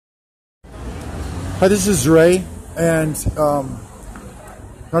Hi, this is Ray, and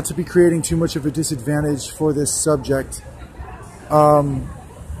not to be creating too much of a disadvantage for this subject,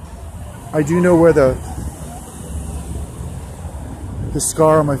 I do know where the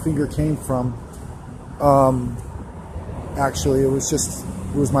scar on my finger came from. Actually, it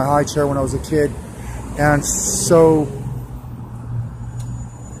was my high chair when I was a kid, and so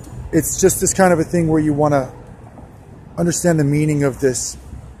it's just this kind of a thing where you want to understand the meaning of this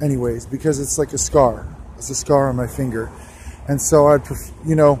anyways, because it's like a scar. It's a scar on my finger. And so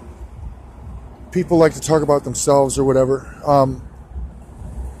people like to talk about themselves or whatever.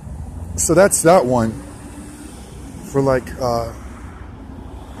 So that's that one for like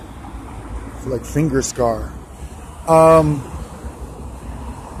finger scar.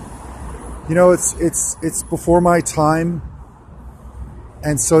 It's before my time,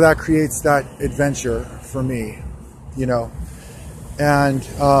 and so that creates that adventure for me, and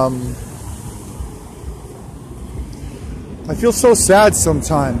I feel so sad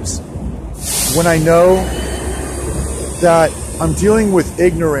sometimes when I know that I'm dealing with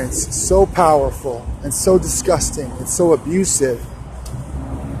ignorance so powerful and so disgusting and so abusive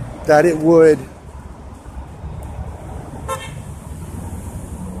that it would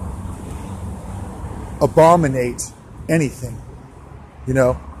abominate anything,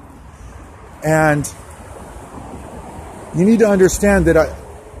 and you need to understand that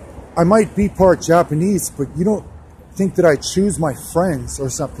I might be part Japanese, but you don't think that I choose my friends or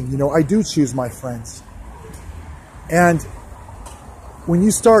something. I do choose my friends. And when you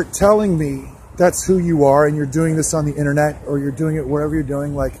start telling me that's who you are and you're doing this on the internet or you're doing it wherever you're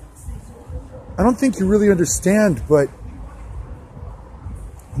doing, I don't think you really understand, but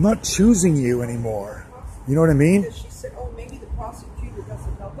I'm not choosing you anymore. You know what I mean? She said, oh, maybe the prosecutor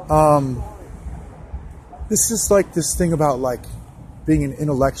doesn't know the whole this is like this thing about being an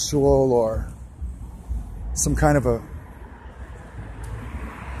intellectual or some kind of a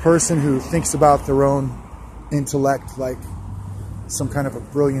person who thinks about their own intellect like some kind of a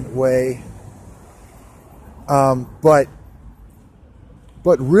brilliant way. But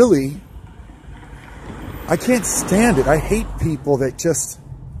really, I can't stand it. I hate people that just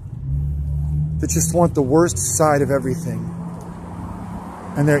want the worst side of everything.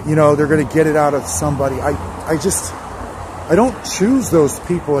 And they're going to get it out of somebody. I don't choose those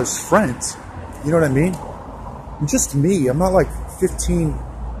people as friends. You know what I mean? I'm just me. I'm not like 15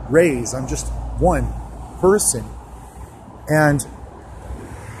 Rays. I'm just one person. And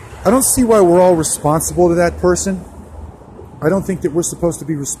I don't see why we're all responsible to that person. I don't think that we're supposed to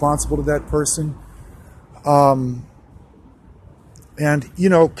be responsible to that person. And,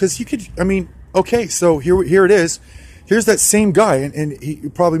 because you could, okay, so here it is. Here's that same guy, and he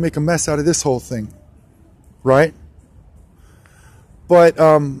probably make a mess out of this whole thing, right? But,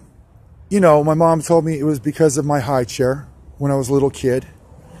 my mom told me it was because of my high chair when I was a little kid.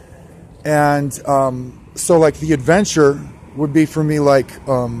 And so, the adventure would be for me,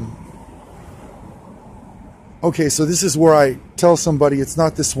 okay, so this is where I tell somebody it's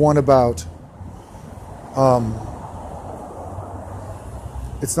not this one about,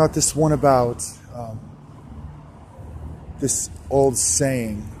 it's not this one about this old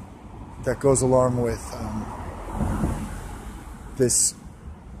saying that goes along with this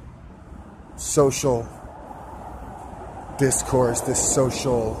social discourse, this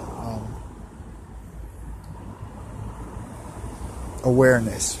social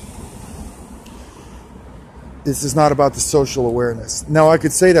awareness. This is not about the social awareness. Now, I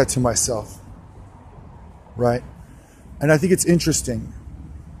could say that to myself, right? And I think it's interesting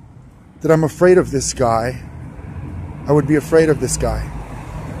that I'm afraid of this guy. I would be afraid of this guy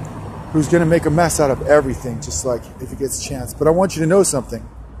who's going to make a mess out of everything, just like if he gets a chance. But I want you to know something.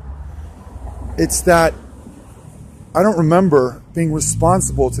 It's that I don't remember being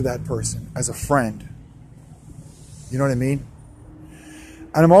responsible to that person as a friend. You know what I mean?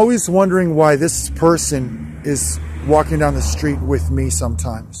 And I'm always wondering why this person is walking down the street with me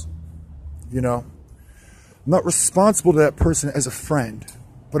sometimes. I'm not responsible to that person as a friend,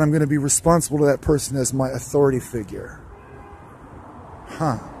 but I'm going to be responsible to that person as my authority figure.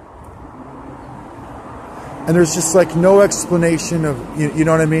 And there's just no explanation of, you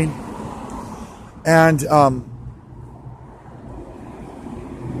know what I mean? And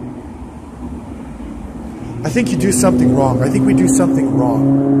I think you do something wrong. I think we do something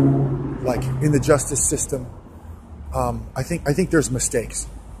wrong, in the justice system. I think there's mistakes,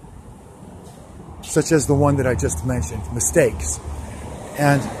 such as the one that I just mentioned, mistakes.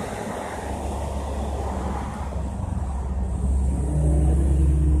 And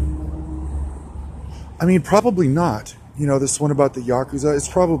probably not. This one about the Yakuza, it's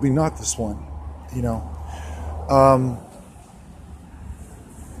probably not this one. you know.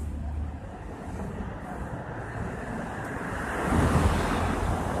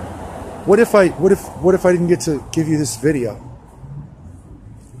 What if I didn't get to give you this video?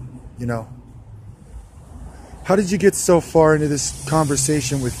 You know? How did you get so far into this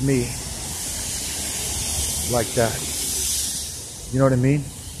conversation with me like that? You know what I mean?